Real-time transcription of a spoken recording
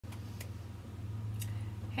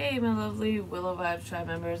Hey my lovely Willow Vibes tribe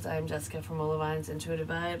members, I'm Jessica from Willow Vines Intuitive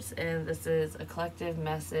Vibes, and this is a collective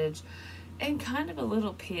message and kind of a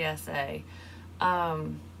little PSA.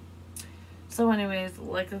 So anyways,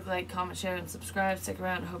 like, comment, share, and subscribe. Stick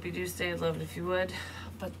around. Hope you do stay. I'd love it if you would.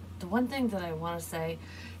 But the one thing that I want to say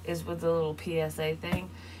is with the little PSA thing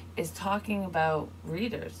is talking about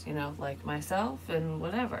readers, like myself and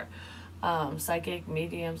whatever. Psychic,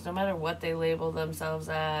 mediums, no matter what they label themselves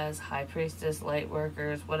as, high priestess, light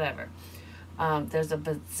workers, whatever. There's a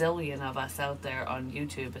bazillion of us out there on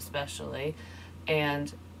YouTube especially,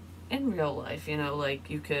 and in real life,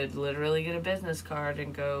 like you could literally get a business card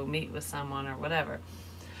and go meet with someone or whatever.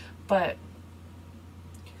 But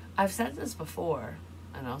I've said this before,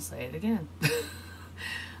 and I'll say it again.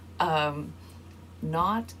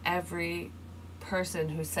 Not every person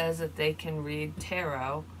who says that they can read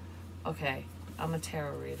tarot. Okay, I'm a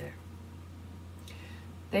tarot reader.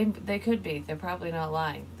 They could be. They're probably not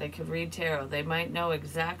lying. They could read tarot. They might know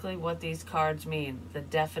exactly what these cards mean, the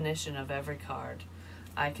definition of every card.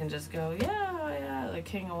 I can just go, yeah, the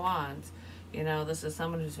King of Wands. This is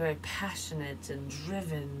someone who's very passionate and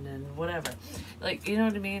driven and whatever. Like, you know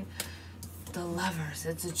what I mean? The Lovers.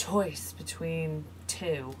 It's a choice between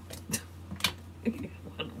two.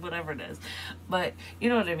 Whatever it is, but you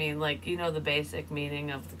know what I mean, like, the basic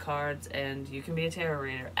meaning of the cards, and you can be a tarot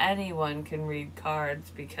reader. Anyone can read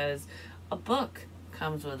cards because a book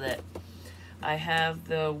comes with it. I have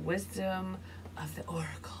the Wisdom of the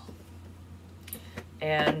Oracle,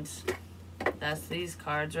 and that's these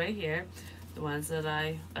cards right here, the ones that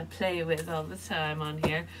I play with all the time on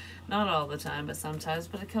here. Not all the time, but sometimes.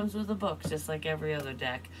 But it comes with a book, just like every other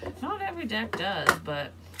deck. Not every deck does,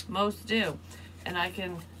 but most do. And I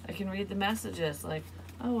can read the messages, like,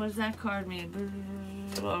 oh, what does that card mean,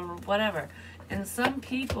 or whatever. And some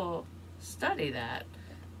people study that,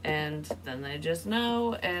 and then they just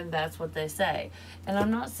know, and that's what they say. And I'm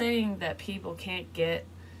not saying that people can't get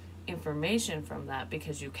information from that,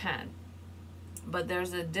 because you can. But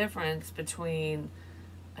there's a difference between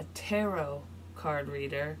a tarot card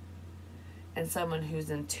reader and someone who's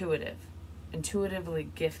intuitively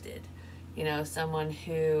gifted. Someone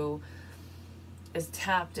who is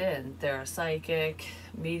tapped in. They're a psychic,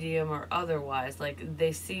 medium, or otherwise. Like,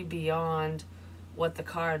 they see beyond what the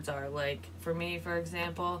cards are. Like, for me, for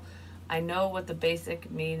example, I know what the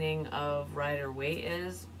basic meaning of Rider-Waite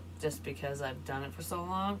is, just because I've done it for so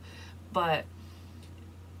long. But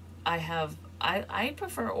I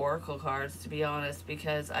prefer oracle cards, to be honest,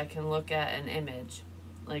 because I can look at an image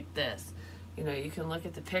like this. You can look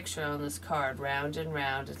at the picture on this card, round and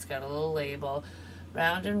round. It's got a little label.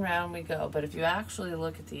 Round and round we go. But if you actually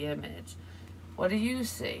look at the image, what do you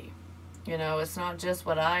see? It's not just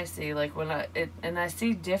what I see. Like, and I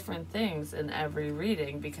see different things in every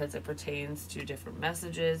reading, because it pertains to different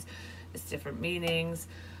messages. It's different meanings.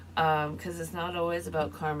 Because it's not always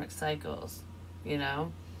about karmic cycles.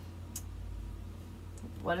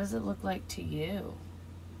 What does it look like to you?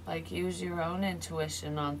 Like, use your own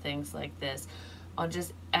intuition on things like this, on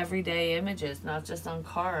just everyday images, not just on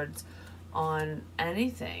cards, on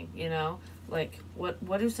anything. Like,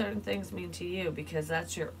 what do certain things mean to you, because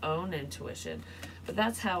that's your own intuition. But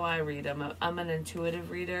that's how I read. I'm an intuitive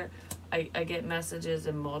reader. I get messages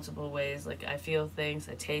in multiple ways. Like, I feel things,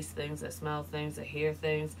 I taste things, I smell things, I hear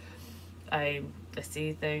things, I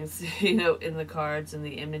see things, in the cards and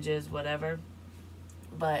the images, whatever.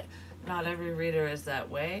 But not every reader is that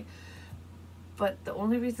way. But the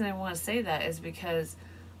only reason I want to say that is because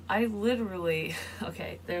I literally,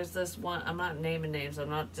 okay, there's this one, I'm not naming names, I'm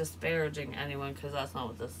not disparaging anyone, because that's not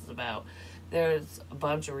what this is about. There's a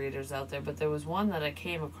bunch of readers out there, but there was one that I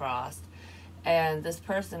came across, and this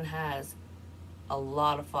person has a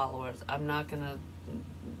lot of followers. I'm not going to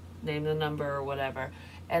name the number or whatever.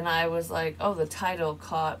 And I was like, oh, the title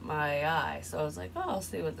caught my eye. So I was like, oh, I'll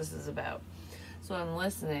see what this is about. So I'm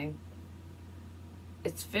listening.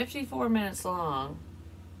 It's 54 minutes long.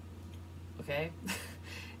 Okay?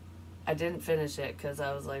 I didn't finish it because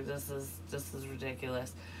I was like, this is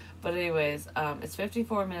ridiculous. But anyways, it's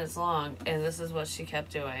 54 minutes long, and this is what she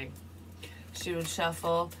kept doing. She would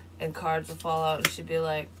shuffle, and cards would fall out, and she'd be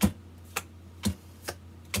like,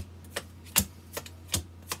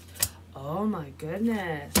 oh my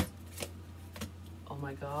goodness. Oh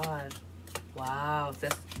my God. Wow,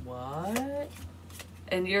 this, what?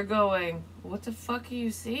 And you're going, what the fuck are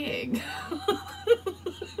you seeing?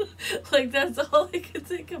 Like, that's all I could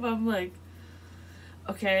think of. I'm like,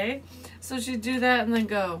 okay. So she'd do that and then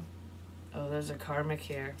go, oh, there's a karmic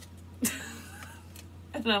here.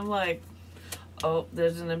 And I'm like, oh,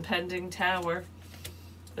 there's an impending tower.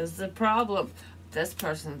 This is a problem. This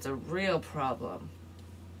person's a real problem.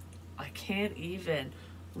 I can't even.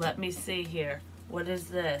 Let me see here. What is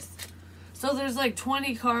this? So there's like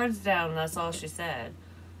 20 cards down, and that's all she said.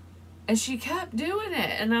 And she kept doing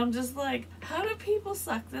it. And I'm just like, how do people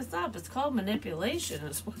suck this up? It's called manipulation,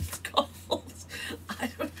 is what it's called. I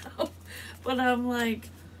don't know. But I'm like,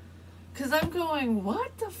 because I'm going,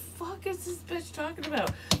 what the fuck is this bitch talking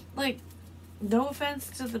about? Like, no offense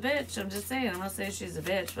to the bitch. I'm just saying. I'm not saying she's a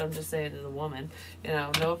bitch, but I'm just saying to the woman. You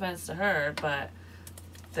know, no offense to her, but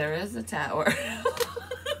there is a tower.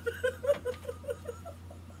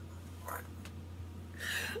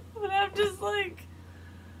 But I'm just like,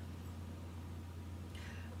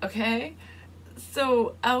 okay,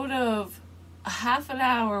 so out of a half an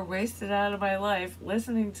hour wasted out of my life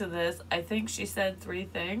listening to this, I think she said 3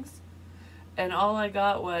 things, and all I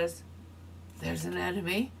got was, there's an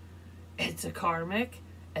enemy, it's a karmic,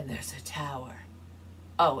 and there's a tower.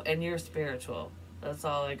 Oh, and you're spiritual. That's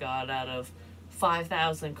all I got out of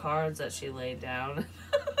 5,000 cards that she laid down.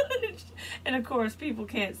 And of course, people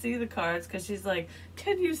can't see the cards because she's like,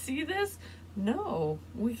 can you see this? No,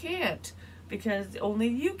 we can't. Because only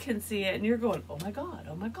you can see it, and you're going, oh my God,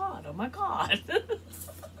 oh my God, oh my God.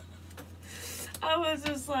 I was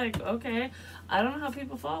just like, okay, I don't know how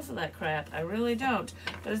people fall for that crap. I really don't.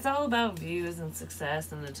 But it's all about views and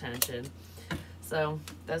success and attention. So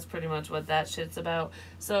that's pretty much what that shit's about.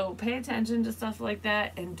 So pay attention to stuff like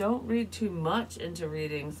that, and don't read too much into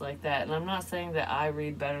readings like that. And I'm not saying that I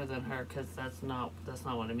read better than her, because that's not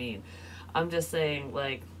what I mean. I'm just saying,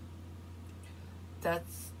 like,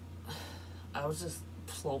 I was just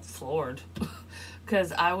floored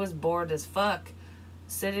because I was bored as fuck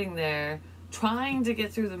sitting there trying to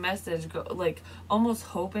get through the message, like almost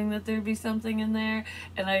hoping that there'd be something in there,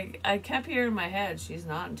 and I kept hearing in my head, she's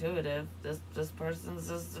not intuitive, this person's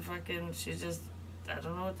just a fucking, she's just, I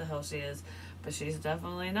don't know what the hell she is, but she's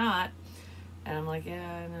definitely not. And I'm like,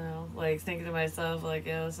 yeah, I know, like thinking to myself, like,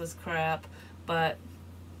 yeah, this is crap. But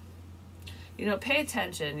you know, pay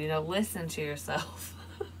attention, you know, listen to yourself.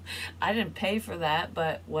 I didn't pay for that,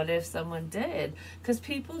 but what if someone did? Because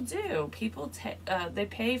people do. People they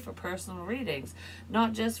pay for personal readings,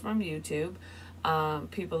 not just from YouTube.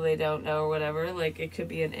 People they don't know or whatever. Like, it could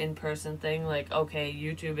be an in-person thing. Like, okay,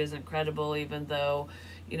 YouTube isn't credible, even though,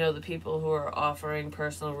 you know, the people who are offering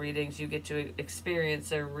personal readings, you get to experience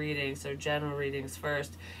their readings, their general readings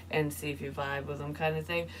first, and see if you vibe with them, kind of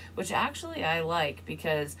thing. Which actually I like,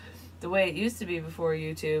 because the way it used to be before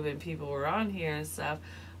YouTube and people were on here and stuff,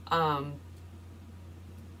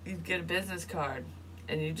 you'd get a business card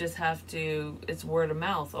and you just have to, it's word of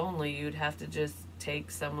mouth only. You'd have to just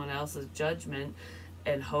take someone else's judgment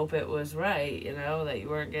and hope it was right, you know, that you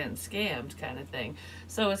weren't getting scammed, kind of thing.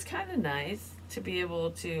 So it's kind of nice to be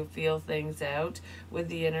able to feel things out with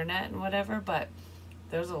the internet and whatever, but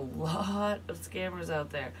there's a lot of scammers out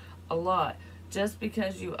there. A lot. Just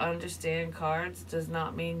because you understand cards does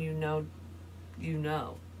not mean you know. Do you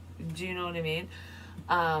know what I mean?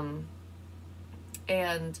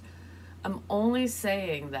 And I'm only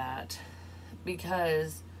saying that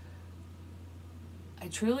because I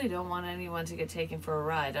truly don't want anyone to get taken for a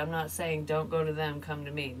ride. I'm not saying don't go to them, come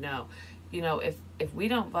to me. No. You know, if we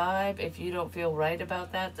don't vibe, if you don't feel right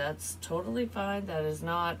about that, that's totally fine. That is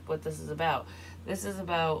not what this is about. This is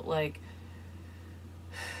about, like,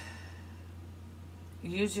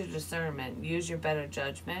 use your discernment, use your better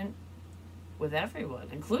judgment with everyone,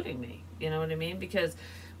 including me. You know what I mean? Because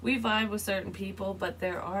we vibe with certain people, but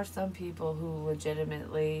there are some people who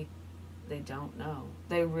legitimately, they don't know.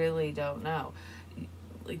 They really don't know.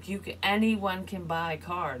 Like, anyone can buy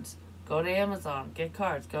cards. Go to Amazon, get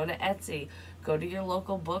cards. Go to Etsy, go to your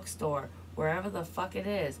local bookstore, wherever the fuck it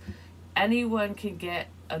is. Anyone can get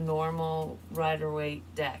a normal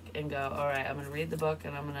Rider-Waite deck and go, all right, I'm going to read the book,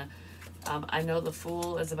 and I'm going to, I know The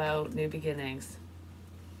Fool is about new beginnings.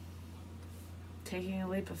 Taking a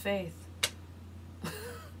leap of faith.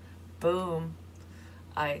 Boom.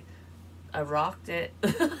 I rocked it.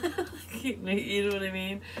 You know what I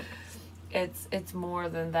mean? It's more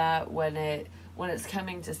than that when it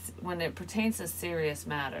pertains to serious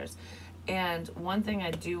matters. And one thing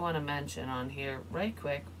I do want to mention on here,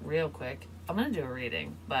 real quick, I'm gonna do a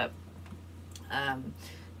reading, but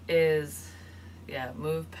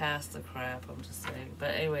move past the crap, I'm just saying.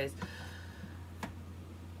 But anyways,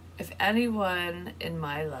 if anyone in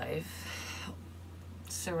my life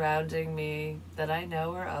surrounding me that I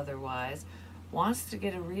know or otherwise wants to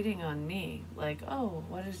get a reading on me, like, oh,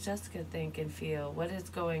 what does Jessica think and feel? What is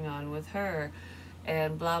going on with her?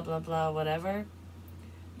 And blah, blah, blah, whatever.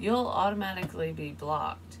 You'll automatically be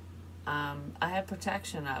blocked. I have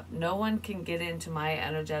protection up. No one can get into my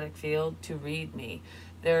energetic field to read me.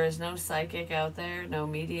 There is no psychic out there, no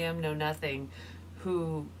medium, no nothing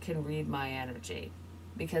who can read my energy,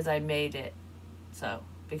 because I made it so,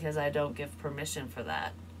 because I don't give permission for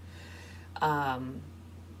that. I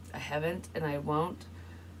haven't and I won't.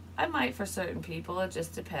 I might for certain people, it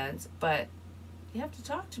just depends, but you have to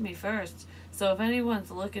talk to me first. So if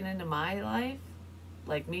anyone's looking into my life,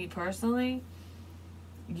 like me personally,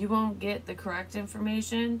 you won't get the correct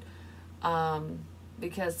information,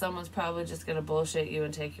 because someone's probably just going to bullshit you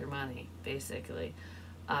and take your money, basically.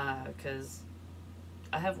 Because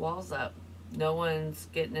I have walls up. No one's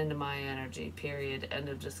getting into my energy, period. End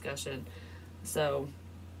of discussion. So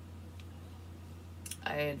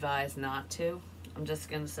I advise not to. I'm just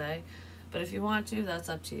going to say. But if you want to, that's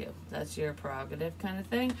up to you. That's your prerogative kind of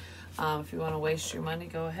thing. If you want to waste your money,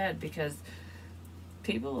 go ahead. Because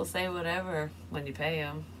people will say whatever when you pay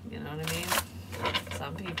them. You know what I mean?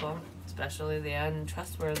 Some people, especially the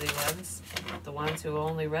untrustworthy ones, the ones who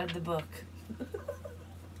only read the book.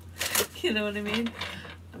 You know what I mean?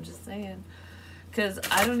 I'm just saying. Because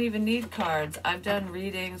I don't even need cards. I've done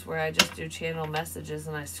readings where I just do channel messages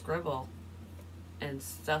and I scribble. And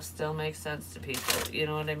stuff still makes sense to people. You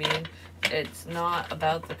know what I mean? It's not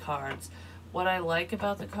about the cards. What I like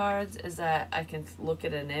about the cards is that I can look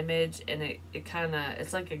at an image and it kind of,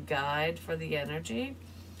 it's like a guide for the energy.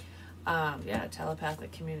 Yeah,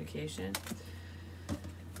 telepathic communication.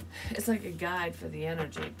 It's like a guide for the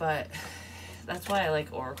energy, but that's why I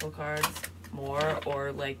like oracle cards more,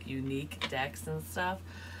 or like unique decks and stuff,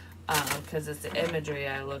 because it's the imagery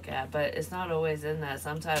I look at, but it's not always in that.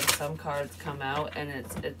 Sometimes some cards come out and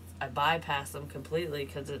it's I bypass them completely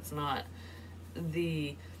because it's not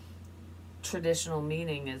the traditional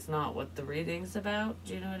meaning, is not what the reading's about.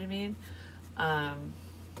 Do you know what I mean?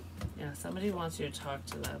 Yeah, somebody wants you to talk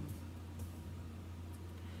to them.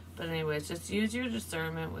 But anyways, just use your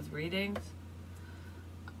discernment with readings.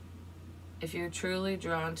 If you're truly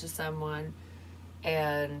drawn to someone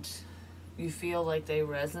and you feel like they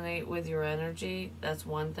resonate with your energy, that's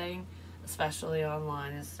one thing, especially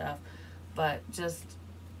online and stuff. But just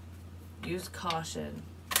use caution.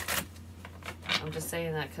 I'm just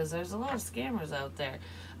saying that because there's a lot of scammers out there.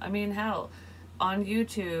 I mean, hell, on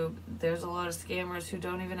YouTube, there's a lot of scammers who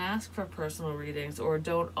don't even ask for personal readings or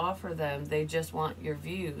don't offer them. They just want your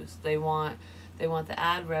views. They want the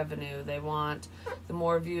ad revenue. They want the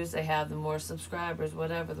more views they have, the more subscribers,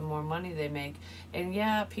 whatever, the more money they make. And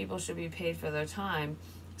yeah, people should be paid for their time.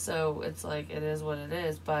 So it's like, it is what it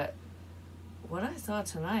is. But what I saw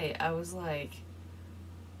tonight, I was like,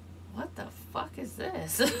 what the fuck is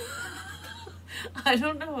this? I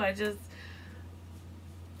don't know.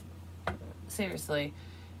 Seriously,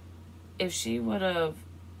 if she would have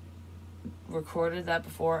recorded that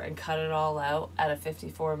before and cut it all out at a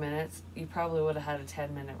 54 minutes, you probably would have had a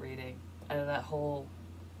 10-minute reading out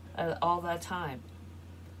of all that time.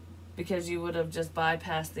 Because you would have just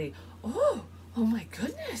bypassed the, oh my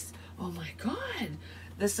goodness, oh my God.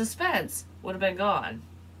 The suspense would have been gone.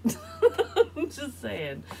 I'm just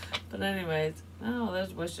saying. But anyways, oh,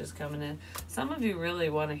 there's wishes coming in. Some of you really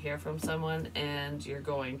want to hear from someone, and you're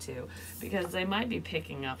going to, because they might be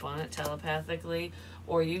picking up on it telepathically,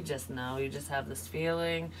 or you just know, you just have this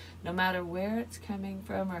feeling. No matter where it's coming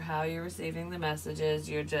from or how you're receiving the messages,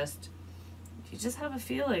 you just have a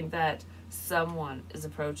feeling that someone is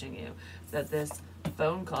approaching you, that this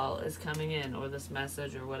phone call is coming in, or this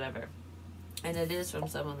message, or whatever. And it is from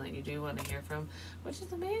someone that you do want to hear from, which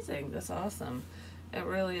is amazing. That's awesome. It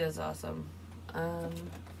really is awesome.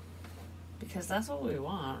 Because that's what we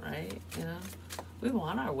want, right? You know, we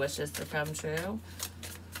want our wishes to come true.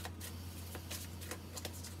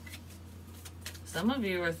 Some of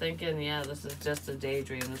you are thinking, yeah, this is just a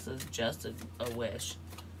daydream. This is just a wish.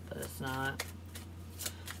 But it's not.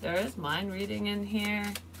 There is mind reading in here.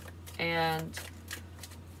 And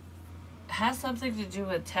has something to do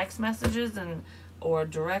with text messages or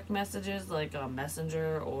direct messages, like a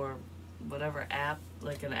messenger or whatever app,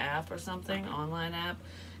 like an app or something, online app,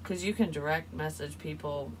 because you can direct message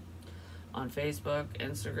people on Facebook,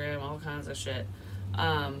 Instagram, all kinds of shit.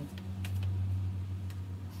 I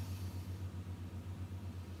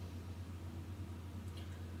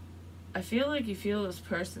feel like you feel this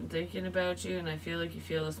person thinking about you, and I feel like you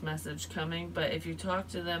feel this message coming, but if you talk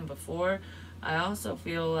to them before, I also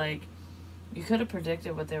feel like you could have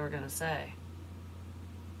predicted what they were going to say.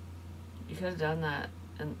 You could have done that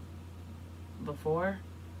before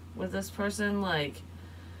with this person. Like,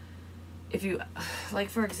 if you, like,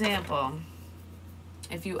 for example,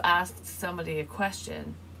 if you asked somebody a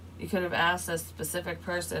question, you could have asked a specific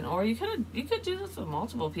person, or you could do this with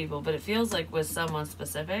multiple people, but it feels like with someone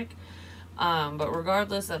specific, But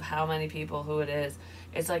regardless of how many people, who it is,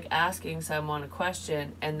 it's like asking someone a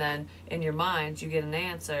question and then in your mind you get an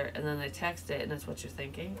answer and then they text it and it's what you're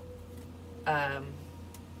thinking. I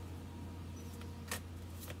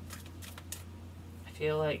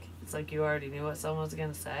feel like it's like you already knew what someone was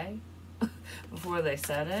going to say before they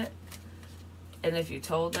said it. And if you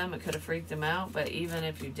told them, it could have freaked them out. But even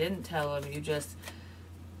if you didn't tell them, you just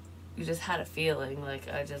had a feeling, like,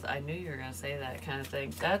 I knew you were going to say that kind of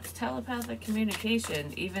thing. That's telepathic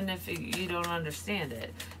communication, even if you don't understand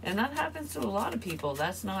it. And that happens to a lot of people.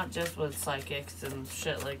 That's not just with psychics and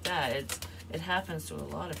shit like that. It happens to a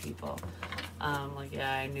lot of people. Like,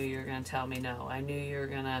 yeah, I knew you were going to tell me no. I knew you were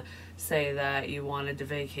going to say that you wanted to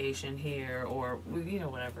vacation here, or, you know,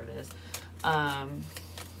 whatever it is.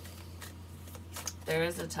 There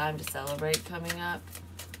is a time to celebrate coming up.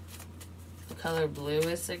 The color blue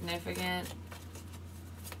is significant.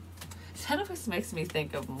 That always makes me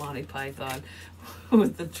think of Monty Python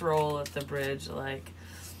with the troll at the bridge, like,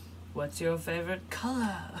 what's your favorite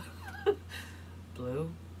color?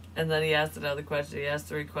 Blue. And then he asked another question. He asked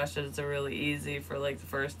 3 questions that are really easy for, like, the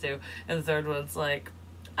first 2. And the third one's like,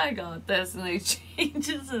 I got this. And then he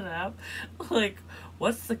changes it up. Like,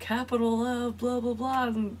 what's the capital of blah, blah, blah?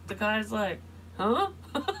 And the guy's like, huh?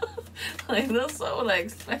 Like, that's not what I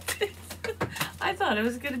expected. I thought it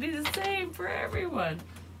was going to be the same for everyone.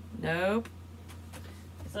 Nope.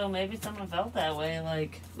 So maybe someone felt that way.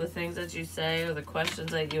 Like, the things that you say or the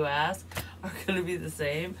questions that you ask are going to be the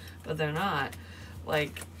same, but they're not.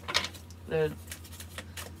 Like, there's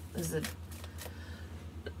a...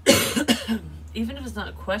 even if it's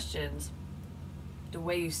not questions, the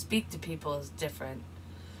way you speak to people is different.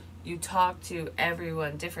 You talk to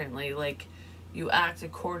everyone differently. Like, you act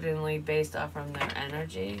accordingly based off from their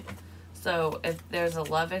energy. So if there's a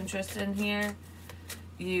love interest in here,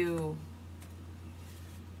 they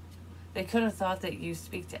could have thought that you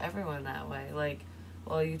speak to everyone that way. Like,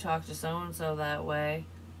 well, you talk to so-and-so that way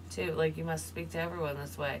too. Like, you must speak to everyone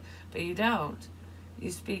this way. But you don't.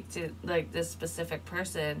 You speak to, like, this specific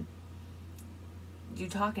person. You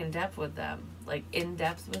talk in depth with them. Like, in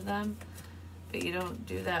depth with them. But you don't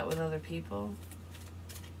do that with other people.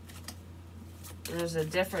 There's a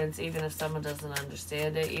difference, even if someone doesn't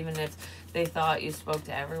understand it, even if they thought you spoke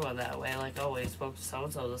to everyone that way, like, oh, well, you spoke to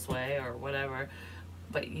so-and-so this way, or whatever,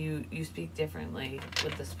 but you speak differently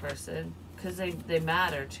with this person, because they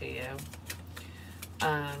matter to you.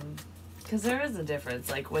 Because there is a difference,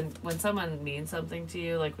 like, when someone means something to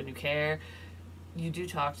you, like, when you care, you do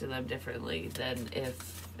talk to them differently than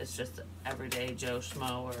if it's just everyday Joe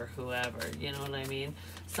Schmo or whoever, you know what I mean?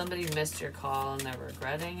 Somebody missed your call and they're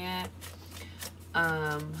regretting it.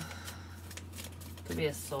 Could be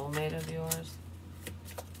a soulmate of yours.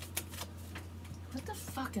 What the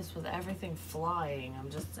fuck is with everything flying? I'm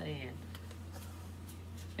just saying.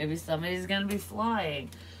 Maybe somebody's gonna be flying.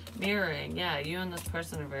 Mirroring. Yeah, you and this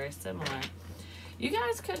person are very similar. You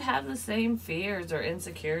guys could have the same fears or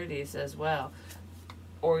insecurities as well.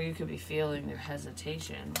 Or you could be feeling their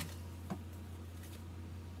hesitation.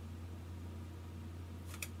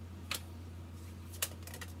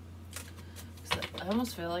 I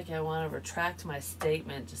almost feel like I want to retract my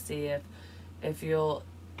statement to see if you'll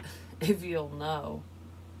know.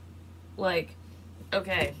 Like,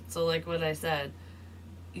 okay, so like what I said,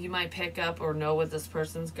 you might pick up or know what this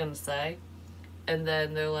person's gonna say, and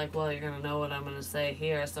then they're like, well, you're gonna know what I'm gonna say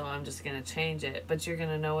here, so I'm just gonna change it. But you're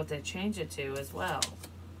gonna know what they change it to as well.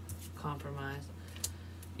 Compromise.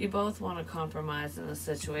 You both want to compromise in this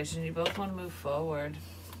situation. You both want to move forward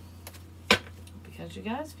because you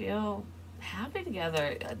guys feel happy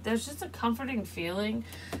together. There's just a comforting feeling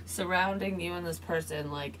surrounding you and this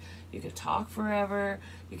person. Like, you could talk forever,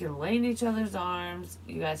 you can lay in each other's arms,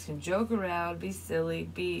 you guys can joke around, be silly,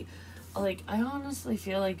 be like, I honestly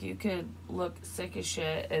feel like you could look sick as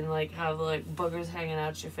shit and like have like boogers hanging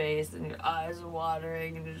out your face and your eyes are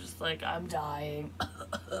watering and you're just like, I'm dying.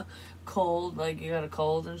 Cold, like you got a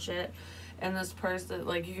cold and shit. And this person,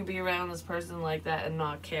 like, you could be around this person like that and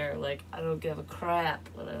not care. Like, I don't give a crap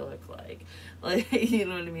what I look like. Like, you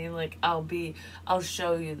know what I mean? Like, I'll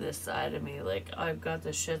show you this side of me. Like, I've got the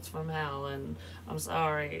shits from hell and I'm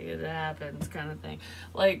sorry, it happens, kind of thing.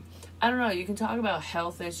 Like, I don't know, you can talk about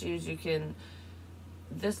health issues, you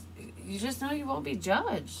just know you won't be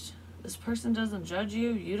judged. This person doesn't judge you,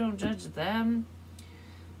 you don't judge them.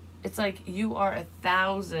 It's like you are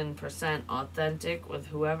 1,000% authentic with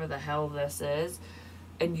whoever the hell this is,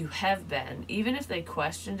 and you have been. Even if they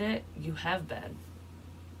questioned it, you have been.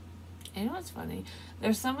 And you know what's funny?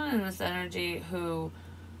 There's someone in this energy who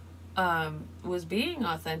was being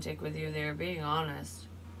authentic with you. They were being honest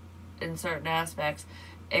in certain aspects,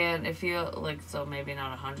 And if you, like, so maybe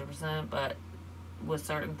not 100%, but with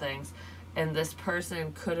certain things, and this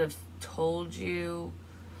person could have told you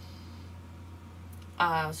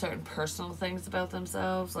certain personal things about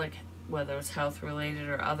themselves, like whether it's health related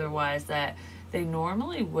or otherwise, that they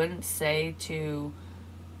normally wouldn't say to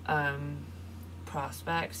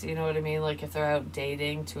prospects, you know what I mean? Like if they're out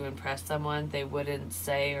dating to impress someone, they wouldn't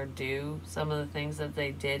say or do some of the things that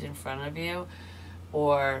they did in front of you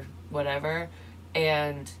or whatever,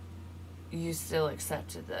 and you still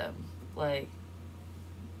accepted them. Like,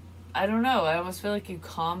 I don't know, I almost feel like you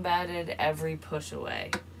combated every push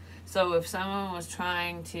away. So if someone was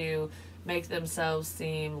trying to make themselves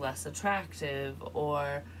seem less attractive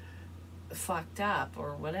or fucked up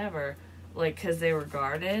or whatever, like because they were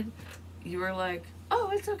guarded, you were like,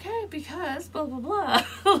 oh, it's okay because blah blah blah.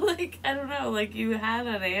 Like, I don't know, like you had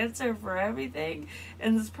an answer for everything,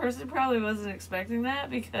 and this person probably wasn't expecting that,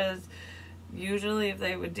 because usually if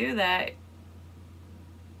they would do that,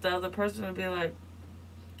 the other person would be like,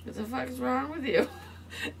 what the fuck is wrong with you?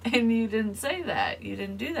 And you didn't say that. You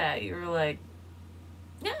didn't do that. You were like,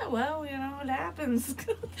 yeah, well, you know, it happens.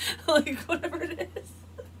 Like, whatever it is.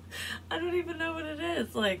 I don't even know what it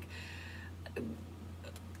is. Like,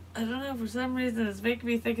 I don't know, for some reason it's making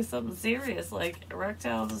me think of something serious, like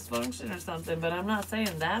erectile dysfunction or something, but I'm not saying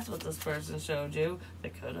that's what this person showed you. They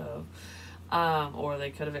could have. Or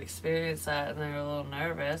they could have experienced that and they were a little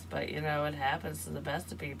nervous, but you know, it happens to the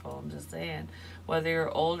best of people. I'm just saying, whether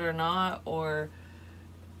you're old or not, or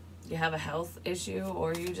you have a health issue,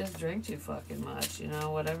 or you just drink too fucking much, you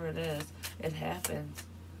know, whatever it is, it happens.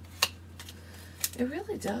 It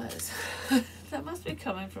really does. That must be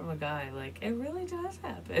coming from a guy. Like, it really does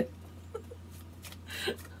happen.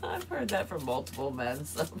 I've heard that from multiple men,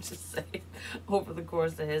 so I'm just saying, over the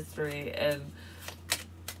course of history. And,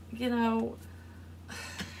 you know,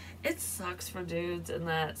 it sucks for dudes in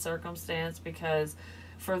that circumstance, because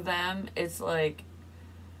for them, it's like,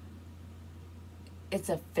 it's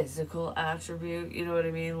a physical attribute, you know what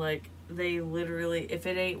I mean? Like, they literally, if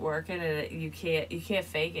it ain't working, and you can't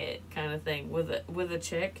fake it, kind of thing. With a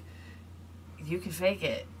chick, you can fake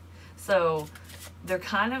it. So they're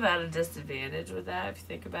kind of at a disadvantage with that, if you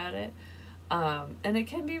think about it. And it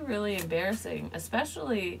can be really embarrassing,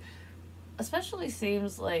 especially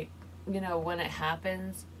seems like, you know, when it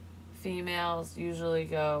happens, females usually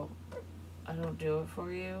go, I don't do it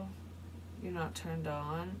for you, you're not turned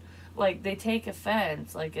on. Like, they take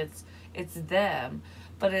offense, like it's them,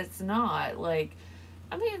 but it's not. Like,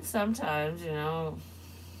 I mean, sometimes, you know,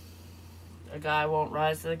 a guy won't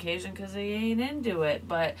rise to the occasion because he ain't into it,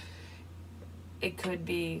 but it could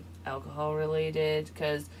be alcohol related,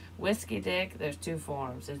 because whiskey dick, there's two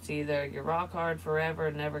forms. It's either you're rock hard forever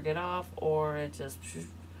and never get off, or it's just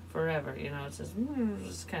forever, you know, it's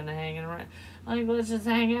just kind of hanging around, like, let's just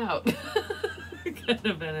hang out kind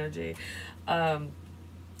of energy.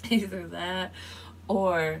 Either that,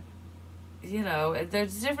 or, you know,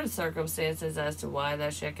 there's different circumstances as to why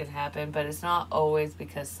that shit can happen, but it's not always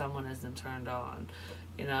because someone isn't turned on,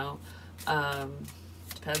 you know.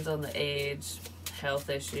 Depends on the age, health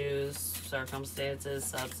issues, circumstances,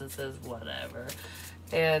 substances, whatever.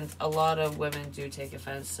 And a lot of women do take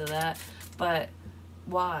offense to that, but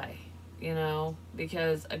why? You know,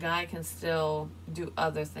 because a guy can still do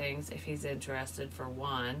other things if he's interested, for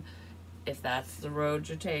one, if that's the road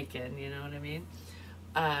you're taking, you know what I mean?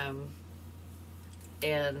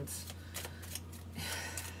 And,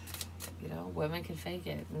 you know, women can fake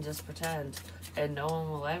it and just pretend, and no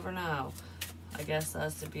one will ever know. I guess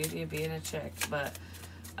that's the beauty of being a chick. But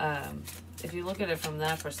if you look at it from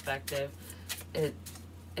that perspective, it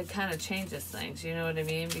kind of changes things, you know what I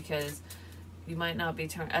mean? Because you might not be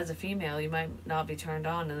as a female, you might not be turned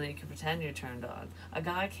on, and then you can pretend you're turned on. A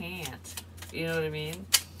guy can't, you know what I mean?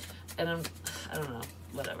 And I don't know,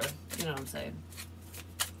 whatever, you know what I'm saying?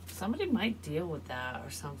 Somebody might deal with that or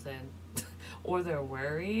something. Or they're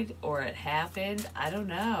worried, or it happened. I don't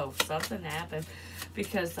know. Something happened,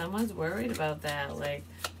 because someone's worried about that. Like,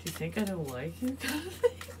 do you think I don't like you, kind of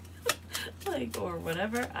thing? Like, or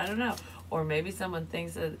whatever. I don't know. Or maybe someone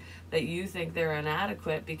thinks that you think they're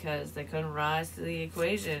inadequate because they couldn't rise to the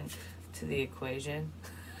equation. To the equation.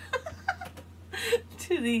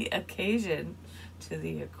 To the occasion. To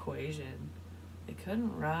the equation. They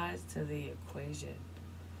couldn't rise to the equation.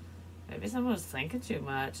 Maybe someone was thinking too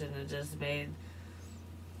much and it just made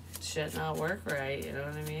shit not work right, you know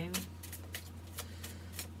what I mean?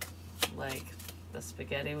 Like, the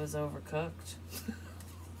spaghetti was overcooked.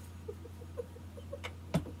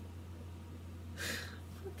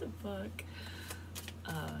 What the fuck?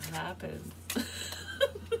 It happens.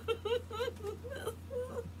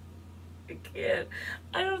 I can't.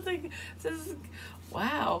 I don't think this is.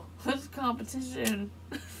 Wow, this competition.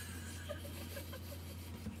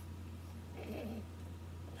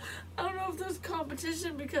 I don't know if there's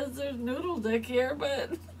competition because there's noodle dick here,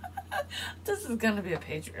 but this is gonna be a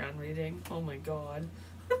Patreon reading. Oh my god.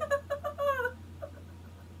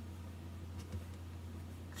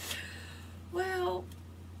 Well,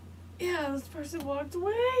 yeah, this person walked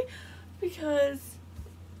away because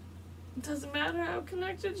it doesn't matter how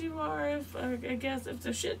connected you are if, I guess, if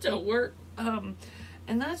the shit don't work. And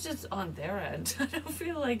that's just on their end. I don't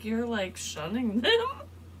feel like you're, like, shunning them.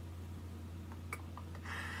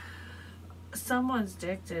 Someone's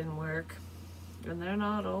dick didn't work, and they're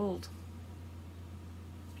not old.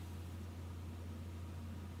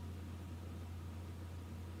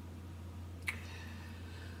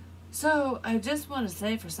 So, I just want to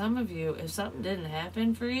say for some of you, if something didn't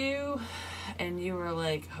happen for you, and you were,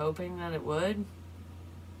 like, hoping that it would,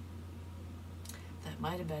 that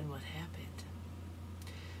might have been what happened.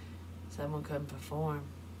 Someone couldn't perform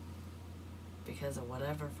because of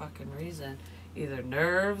whatever fucking reason. Either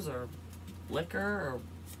nerves or liquor or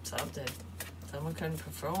something. Someone couldn't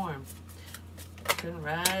perform. Couldn't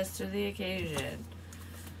rise to the occasion.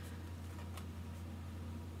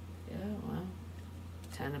 Yeah, well.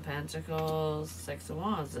 10 of Pentacles, 6 of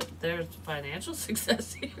Wands. There's financial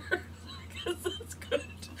success here. I guess that's good.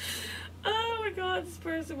 Oh my god, this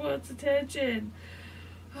person wants attention.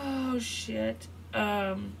 Oh shit.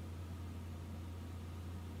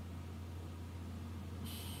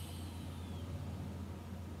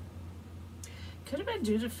 Could have been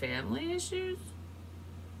due to family issues.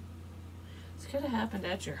 This could have happened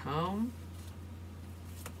at your home.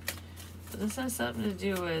 But this has something to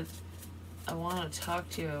do with, I want to talk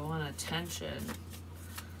to you, I want attention.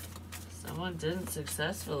 Someone didn't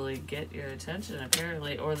successfully get your attention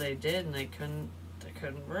apparently, or they did and they couldn't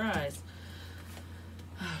rise.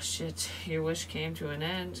 Oh shit, your wish came to an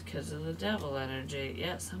end because of the devil energy.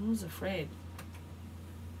 Yeah, someone was afraid.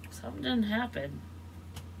 Something didn't happen.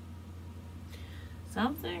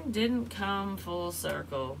 Something didn't come full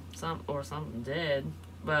circle. Something did,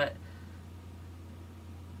 but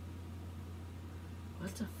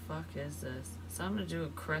what the fuck is this? Something to do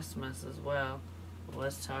with Christmas as well.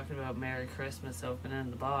 Was talking about Merry Christmas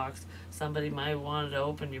opening the box. Somebody might have wanted to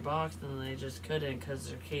open your box and they just couldn't because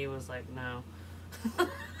their key was like, no.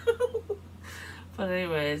 But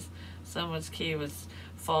anyways, someone's key was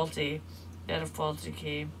faulty. They had a faulty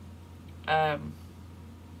key.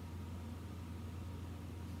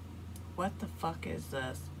 What the fuck is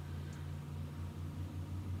this?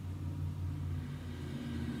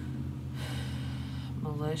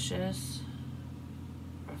 Malicious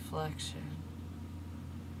reflection.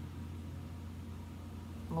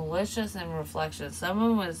 Malicious and reflection.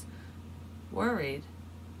 Someone was worried.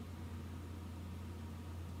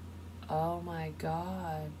 Oh my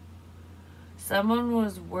god. Someone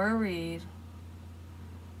was worried.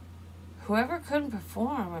 Whoever couldn't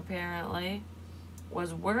perform, apparently,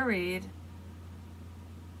 was worried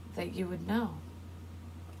that you would know.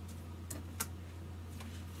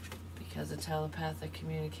 Because of telepathic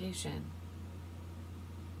communication.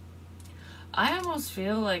 I almost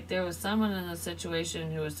feel like there was someone in the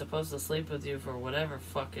situation who was supposed to sleep with you for whatever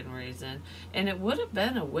fucking reason. And it would have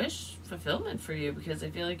been a wish fulfillment for you because I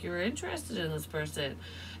feel like you were interested in this person.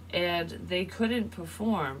 And they couldn't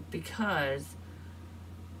perform because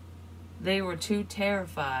they were too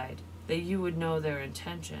terrified that you would know their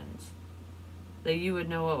intentions. That you would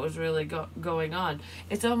know what was really going on.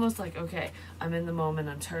 It's almost like, okay, I'm in the moment,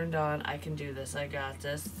 I'm turned on, I can do this, I got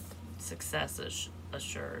this. Success is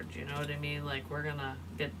assured, you know what I mean? Like, we're gonna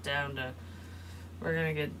get down to, we're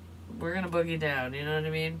gonna boogie down, you know what I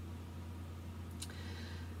mean?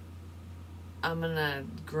 I'm gonna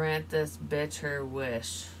grant this bitch her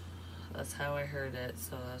wish. That's how I heard it,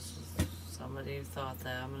 so that's just somebody who thought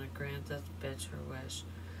that. I'm gonna grant this bitch her wish.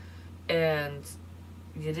 And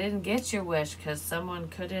you didn't get your wish because someone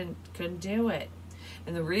couldn't do it.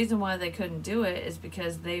 And the reason why they couldn't do it is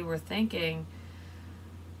because they were thinking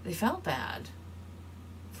they felt bad.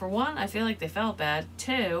 For one, I feel like they felt bad.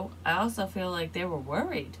 Two, I also feel like they were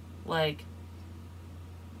worried. Like,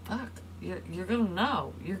 fuck, you're gonna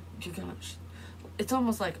know. You're gonna. It's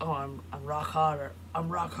almost like, oh, I'm rock hard.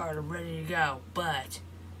 I'm ready to go. But,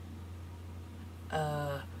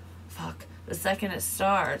 fuck. The second it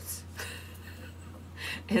starts,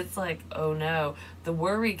 it's like, oh no, the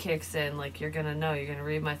worry kicks in. Like, you're gonna know, you're gonna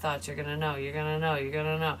read my thoughts, you're gonna know, you're gonna know, you're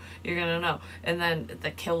gonna know, you're gonna know. And then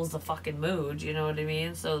that kills the fucking mood, you know what I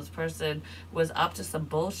mean? So this person was up to some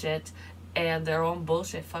bullshit and their own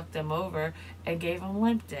bullshit fucked them over and gave them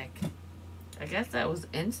limp dick. I guess that was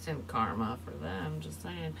instant karma for them, just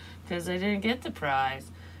saying. Because they didn't get the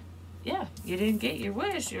prize. Yeah, you didn't get your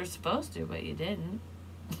wish. You were supposed to, but you didn't.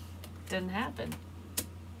 Didn't happen.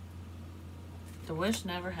 The wish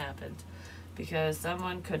never happened. Because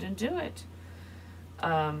someone couldn't do it.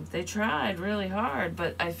 They tried really hard,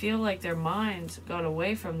 but I feel like their mind got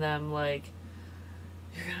away from them, like,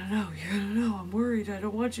 you're gonna know, I'm worried, I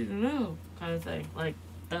don't want you to know, kind of thing. Like,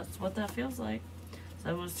 that's what that feels like.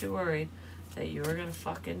 Someone's too worried that you were gonna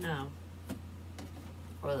fucking know.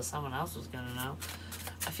 Or that someone else was gonna know.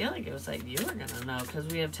 I feel like it was like you were gonna know, because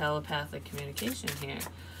we have telepathic communication here.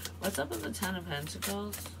 What's up with the Ten of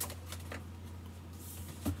Pentacles?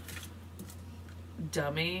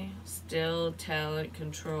 Dummy, still, talent,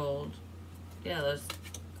 controlled. Yeah, there's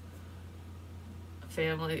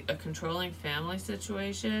a controlling family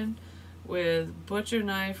situation with butcher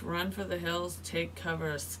knife, run for the hills, take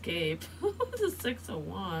cover, escape. The 6 of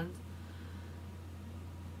Wands.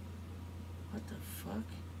 What the fuck?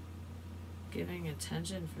 Giving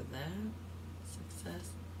attention for that?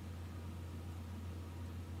 Success.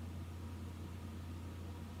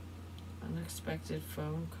 Unexpected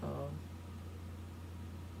phone call.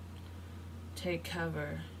 Take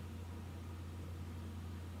cover.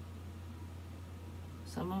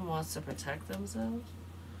 Someone wants to protect themselves,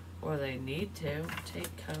 or they need to take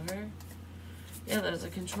cover. Yeah, there's a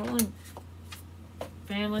controlling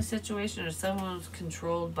family situation, or someone's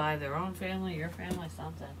controlled by their own family, your family,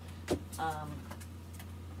 something.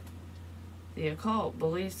 The occult,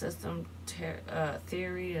 belief system,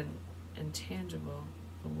 theory, and intangible,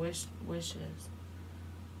 wishes.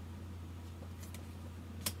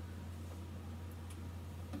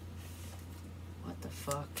 What the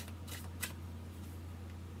fuck?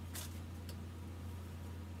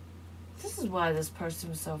 This is why this person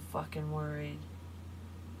was so fucking worried.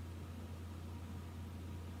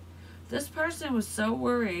 This person was so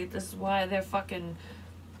worried. This is why they're fucking...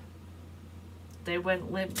 They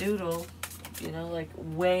went limp noodle. You know, like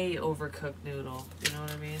way overcooked noodle. You know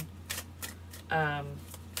what I mean?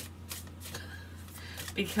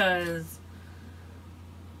 Because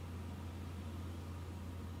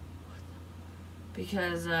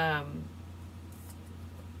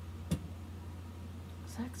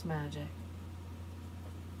sex magic.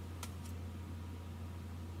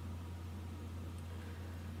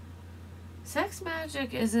 Sex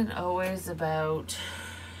magic isn't always about,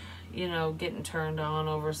 you know, getting turned on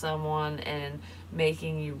over someone and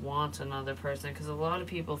making you want another person, because a lot of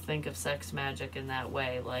people think of sex magic in that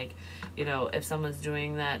way, like, you know, if someone's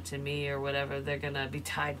doing that to me or whatever, they're gonna be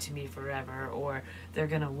tied to me forever, or they're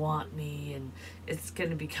gonna want me and it's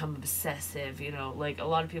gonna become obsessive, you know, like a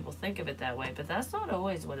lot of people think of it that way, but that's not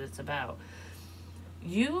always what it's about.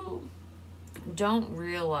 You don't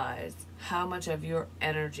realize how much of your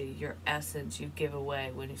energy, your essence you give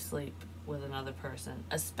away when you sleep with another person,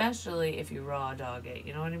 especially if you raw dog it,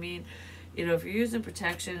 you know what I mean? You know, if you're using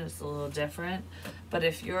protection, it's a little different, but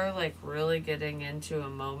if you're like really getting into a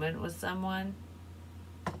moment with someone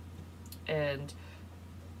and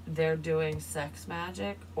they're doing sex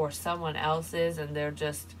magic, or someone else is and they're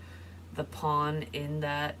just the pawn in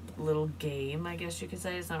that little game, I guess you could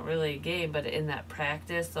say. It's not really a game, but in that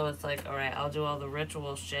practice. So it's like, all right, I'll do all the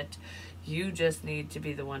ritual shit. You just need to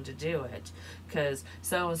be the one to do it, because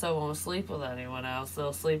so-and-so won't sleep with anyone else.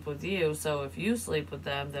 They'll sleep with you. So if you sleep with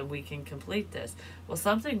them, then we can complete this. Well,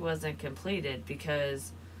 something wasn't completed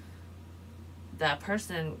because that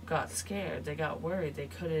person got scared. They got worried. They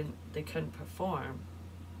couldn't perform.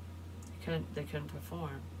 They couldn't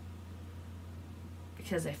perform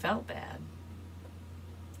because they felt bad.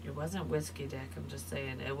 It wasn't whiskey dick, I'm just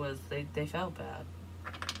saying. It was, they felt bad.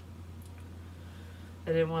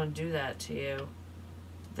 They didn't want to do that to you.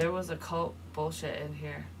 There was occult bullshit in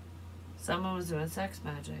here. Someone was doing sex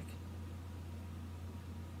magic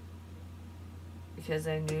because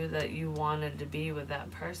they knew that you wanted to be with that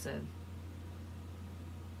person.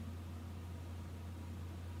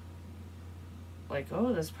 Like,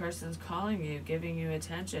 oh, this person's calling you, giving you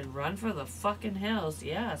attention. Run for the fucking hills.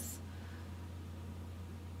 Yes.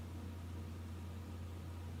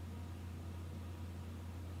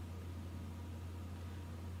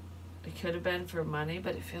 It could have been for money,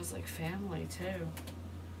 but it feels like family, too.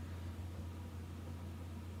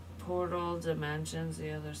 Portal dimensions,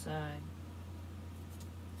 the other side.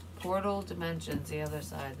 Portal dimensions, the other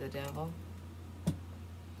side, the devil.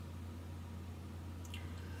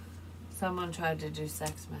 Someone tried to do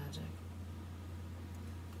sex magic.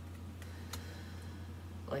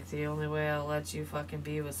 Like, the only way I'll let you fucking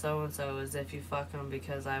be with so-and-so is if you fuck them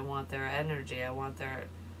because I want their energy. I want their...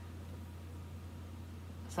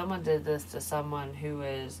 Someone did this to someone who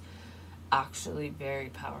is actually very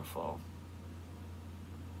powerful.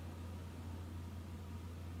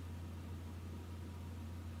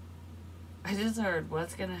 I just heard,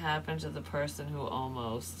 what's gonna happen to the person who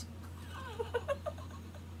almost?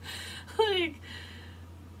 Like,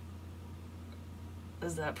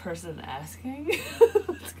 is that person asking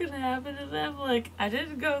what's gonna happen to them? Like, I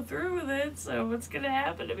didn't go through with it, so what's gonna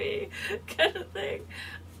happen to me? Kind of thing.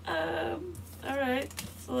 Alright,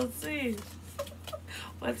 so let's see.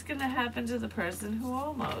 What's gonna happen to the person who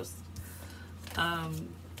almost?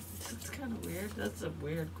 It's kind of weird. That's a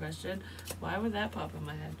weird question. Why would that pop in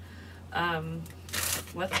my head?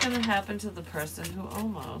 What's gonna happen to the person who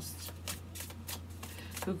almost?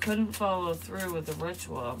 Who couldn't follow through with the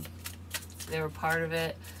ritual. They were part of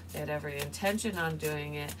it. They had every intention on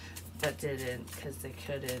doing it, but didn't because they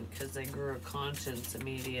couldn't, because they grew a conscience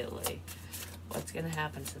immediately. What's going to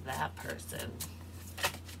happen to that person?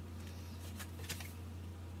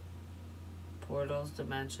 Portals,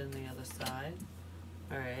 dimension, the other side.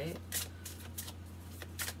 Alright.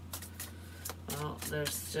 Well,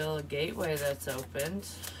 there's still a gateway that's opened.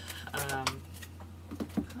 God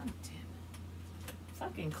damn it.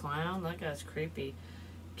 Fucking clown. That guy's creepy.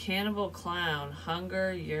 Cannibal clown.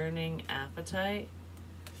 Hunger, yearning, appetite.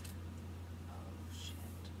 Oh, shit.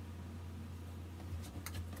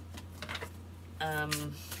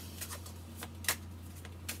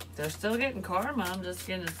 They're still getting karma. I'm just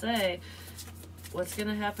gonna say, what's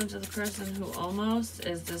gonna happen to the person who almost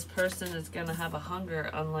is this person is gonna have a hunger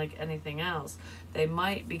unlike anything else. They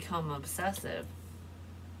might become obsessive.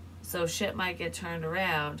 So shit might get turned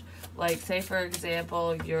around. Like, say for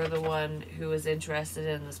example, you're the one who is interested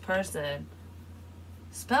in this person.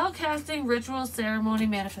 Spell casting, ritual, ceremony,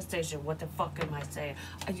 manifestation. What the fuck am I saying?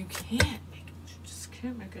 You can't make it. You just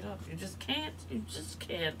can't make it up. You just can't. You just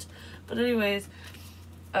can't. But anyways,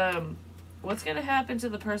 what's gonna happen to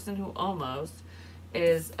the person who almost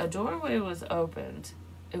is a doorway was opened.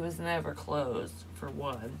 It was never closed, for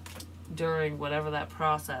one, during whatever that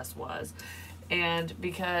process was. And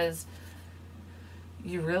because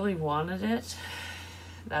you really wanted it,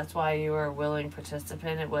 that's why you were a willing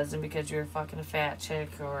participant. It wasn't because you were fucking a fat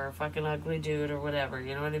chick or a fucking ugly dude or whatever.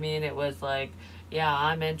 You know what I mean? It was like, yeah,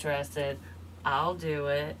 I'm interested. I'll do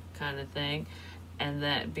it, kind of thing. And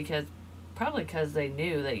then probably because they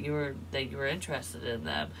knew that you were interested in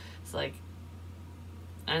them. It's like,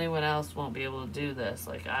 anyone else won't be able to do this.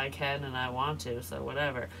 Like, I can and I want to, so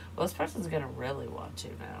whatever. Well, this person's gonna really want to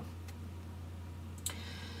now.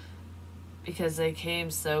 Because they came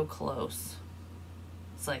so close.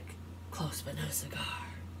 It's like, close but no cigar.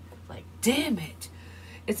 Like, damn it.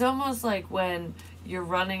 It's almost like when you're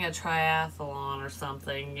running a triathlon or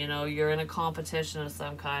something, you know, you're in a competition of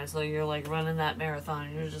some kind, so you're like running that marathon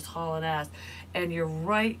and you're just hauling ass, and you're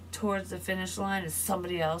right towards the finish line and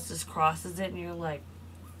somebody else just crosses it and you're like,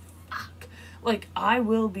 fuck. Like, I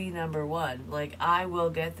will be number one. Like, I will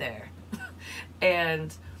get there.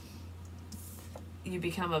 And you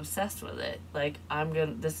become obsessed with it. Like,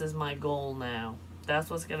 this is my goal now.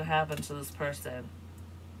 That's what's gonna happen to this person.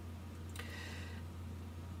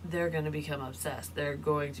 They're gonna become obsessed. They're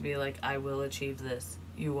going to be like, I will achieve this.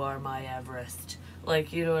 You are my Everest.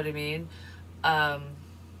 Like, you know what I mean? And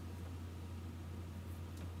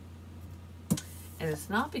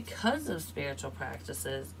it's not because of spiritual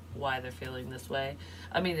practices why they're feeling this way.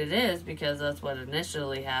 I mean, it is because that's what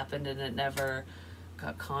initially happened and it never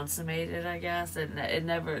got consummated, I guess. It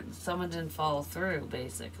never, someone didn't follow through,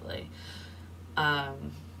 basically.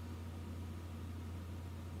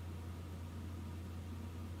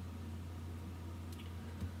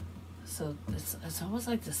 So it's almost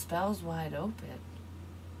like the spell's wide open.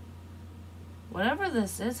 Whatever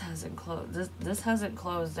this is hasn't closed. This hasn't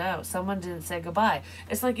closed out. Someone didn't say goodbye.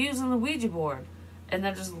 It's like using the Ouija board and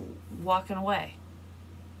then just walking away.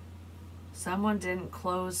 Someone didn't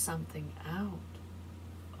close something out.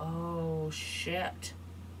 Oh, shit.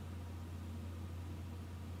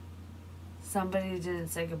 Somebody didn't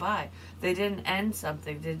say goodbye. They didn't end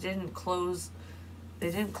something. They didn't close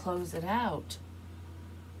it out.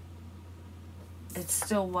 It's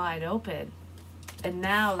still wide open. And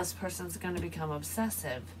now this person's going to become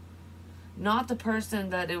obsessive. Not the person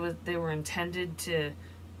that they were intended to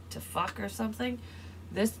fuck or something.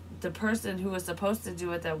 The person who was supposed to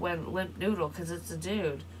do it that went limp noodle because it's a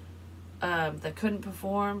dude. That couldn't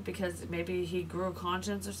perform because maybe he grew a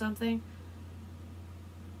conscience or something,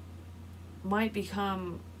 might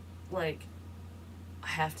become like, I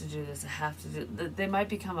have to do this, I have to do. They might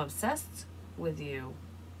become obsessed with you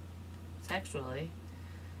sexually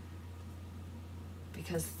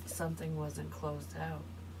because something wasn't closed out.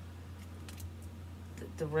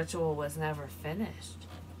 The ritual was never finished.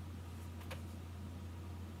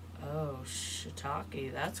 Oh,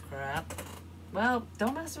 shiitake. That's crap. Well,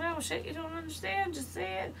 don't mess around with shit you don't understand. Just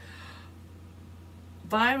say it.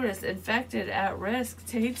 Virus, infected, at risk,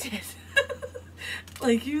 tainted.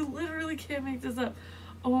 Like, you literally can't make this up.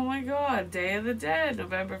 Oh my god. Day of the Dead,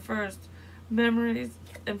 November 1st. Memories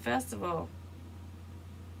and Festival.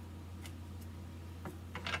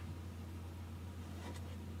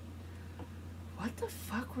 What the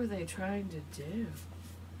fuck were they trying to do?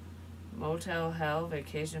 Motel Hell,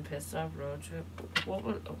 Vacation Pissed Off, Road Trip. What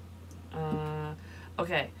was...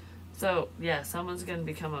 okay. So, yeah, someone's gonna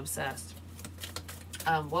become obsessed.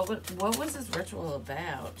 What was this ritual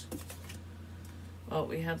about? Well,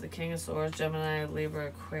 we have the King of Swords, Gemini, Libra,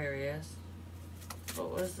 Aquarius.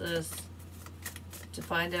 What was this? To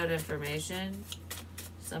find out information?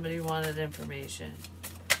 Somebody wanted information.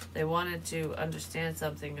 They wanted to understand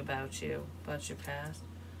something about you, about your past.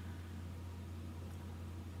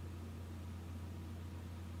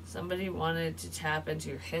 Somebody wanted to tap into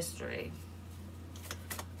your history.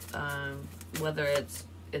 Whether it's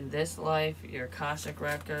in this life, your Akashic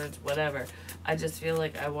records, whatever. I just feel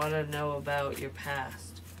like I want to know about your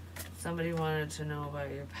past. Somebody wanted to know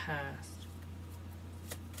about your past.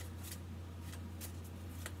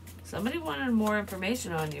 Somebody wanted more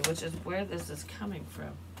information on you, which is where this is coming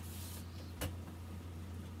from.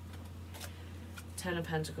 Ten of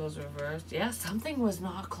Pentacles reversed. Yeah, something was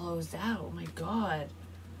not closed out. Oh my god.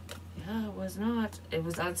 Yeah, it was not. It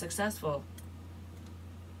was unsuccessful.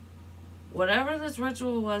 Whatever this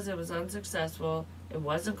ritual was, it was unsuccessful. It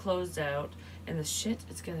wasn't closed out. And the shit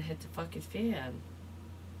is going to hit the fucking fan.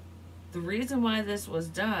 The reason why this was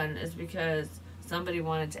done is because somebody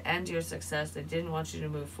wanted to end your success. They didn't want you to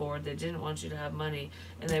move forward. They didn't want you to have money.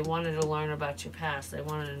 And they wanted to learn about your past. They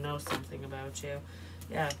wanted to know something about you.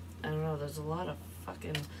 Yeah, I don't know. There's a lot of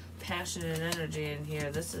fucking passionate energy in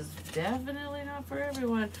here. This is definitely not for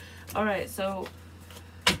everyone. Alright, so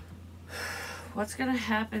what's gonna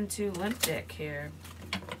happen to Limp Dick here?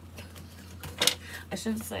 I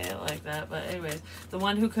shouldn't say it like that, but anyways, the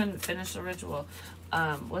one who couldn't finish the ritual.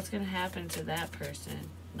 What's gonna happen to that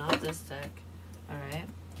person? Not this deck. Alright.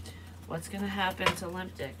 What's gonna happen to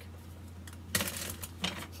Limp Dick?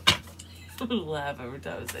 I'm gonna laugh every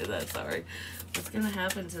time I say that, sorry. What's gonna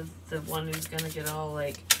happen to the one who's gonna get all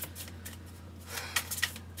like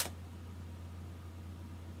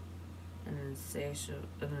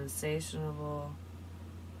an insatiable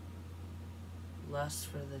lust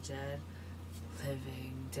for the dead,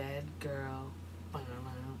 living dead girl.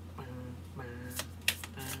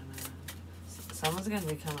 Someone's gonna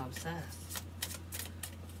become obsessed.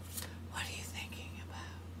 What are you thinking about?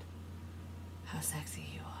 How sexy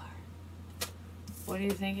you are. What are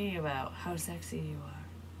you thinking about? How sexy you are.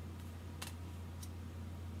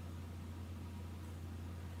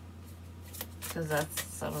 Because that's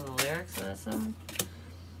some of the lyrics of that song.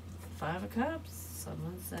 5 of Cups.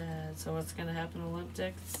 Someone's sad. So what's going to happen to Limp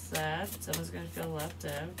Dick? Sad. Someone's going to feel left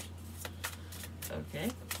out. Okay.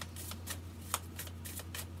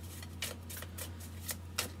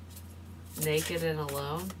 Naked and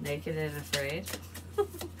alone. Naked and afraid.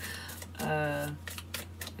 They're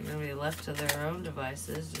going to be left to their own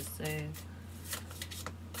devices. Just saying.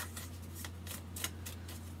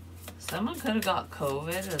 Someone could have got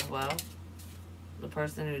COVID as well. The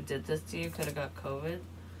person who did this to you could have got COVID.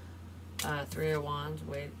 3 of Wands.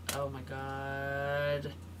 Wait. Oh my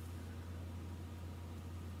god.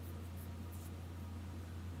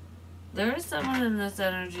 There is someone in this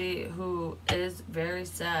energy who is very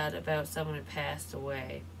sad about someone who passed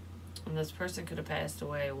away. And this person could have passed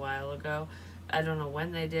away a while ago. I don't know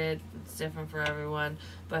when they did. It's different for everyone.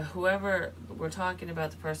 But whoever, we're talking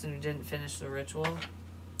about the person who didn't finish the ritual.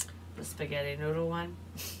 The spaghetti noodle one.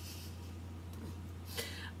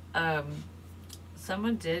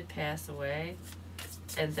 Someone did pass away,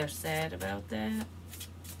 and they're sad about that.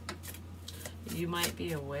 You might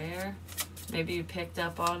be aware. Maybe you picked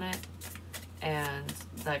up on it, and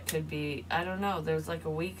that could be, I don't know, there's like a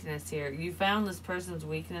weakness here. You found this person's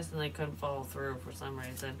weakness, and they couldn't follow through for some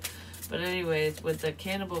reason. But anyways, with the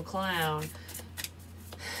cannibal clown,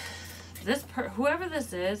 whoever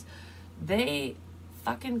this is, they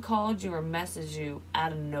fucking called you or messaged you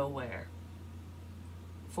out of nowhere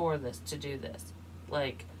for this, to do this.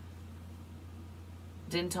 Like,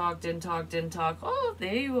 didn't talk. Oh,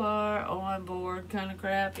 there you are. Oh, I'm bored kind of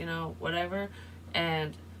crap, you know, whatever.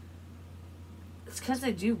 And it's because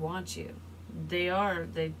they do want you. They're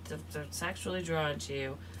sexually drawn to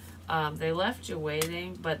you. They left you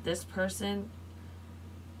waiting, but this person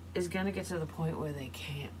is going to get to the point where they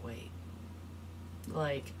can't wait.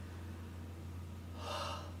 Like,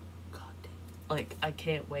 God damn. Like, I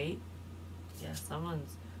can't wait. Yeah,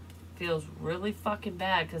 someone's feels really fucking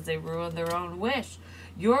bad because they ruined their own wish.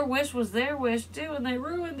 Your wish was their wish too, and they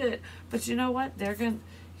ruined it. But you know what? They're gonna.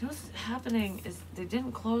 You know what's happening is they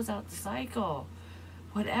didn't close out the cycle.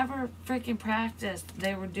 Whatever freaking practice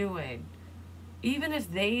they were doing, even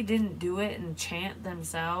if they didn't do it and chant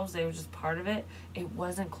themselves, they were just part of it. It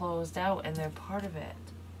wasn't closed out, and they're part of it,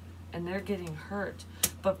 and they're getting hurt.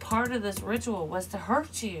 But part of this ritual was to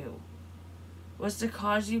hurt you, was to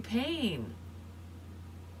cause you pain,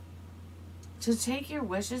 to take your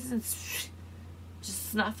wishes and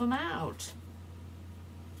just snuff them out.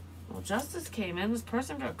 Well, justice came in. This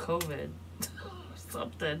person got COVID or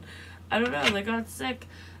something. I don't know. They got sick.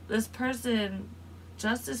 This person,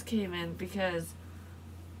 justice came in because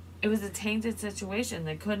it was a tainted situation.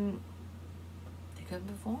 They couldn't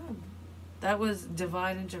perform. That was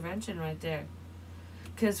divine intervention right there.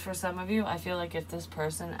 Because for some of you, I feel like if this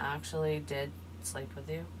person actually did sleep with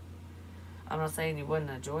you, I'm not saying you wouldn't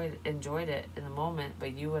have enjoyed it in the moment,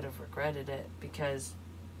 but you would have regretted it because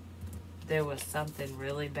there was something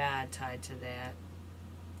really bad tied to that.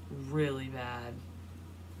 Really bad.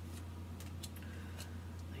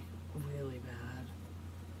 Like, really bad.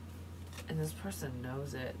 And this person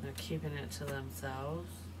knows it, and they're keeping it to themselves.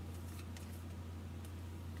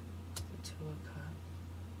 The Two of Cups.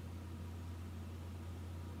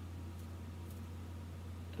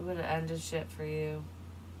 It would have ended shit for you.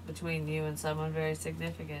 Between you and someone very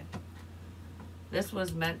significant. This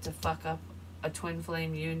was meant to fuck up a twin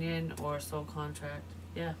flame union or a soul contract.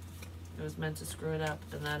 Yeah. It was meant to screw it up,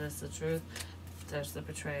 and that is the truth. There's the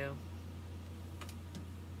betrayal.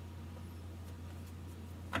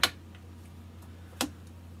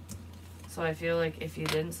 So I feel like if you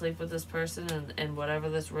didn't sleep with this person and whatever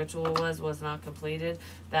this ritual was not completed,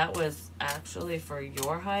 that was actually for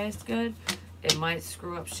your highest good. It might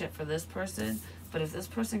screw up shit for this person. But if this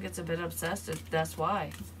person gets a bit obsessed, that's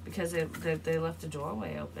why. Because they left a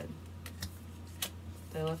doorway open.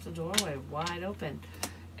 They left a doorway wide open.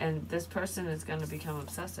 And this person is going to become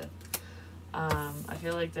obsessive. I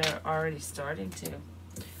feel like they're already starting to.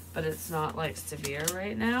 But it's not like severe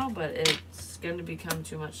right now. But it's going to become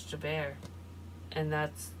too much to bear. And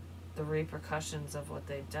that's the repercussions of what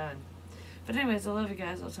they've done. But anyways, I love you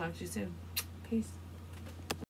guys. I'll talk to you soon. Peace.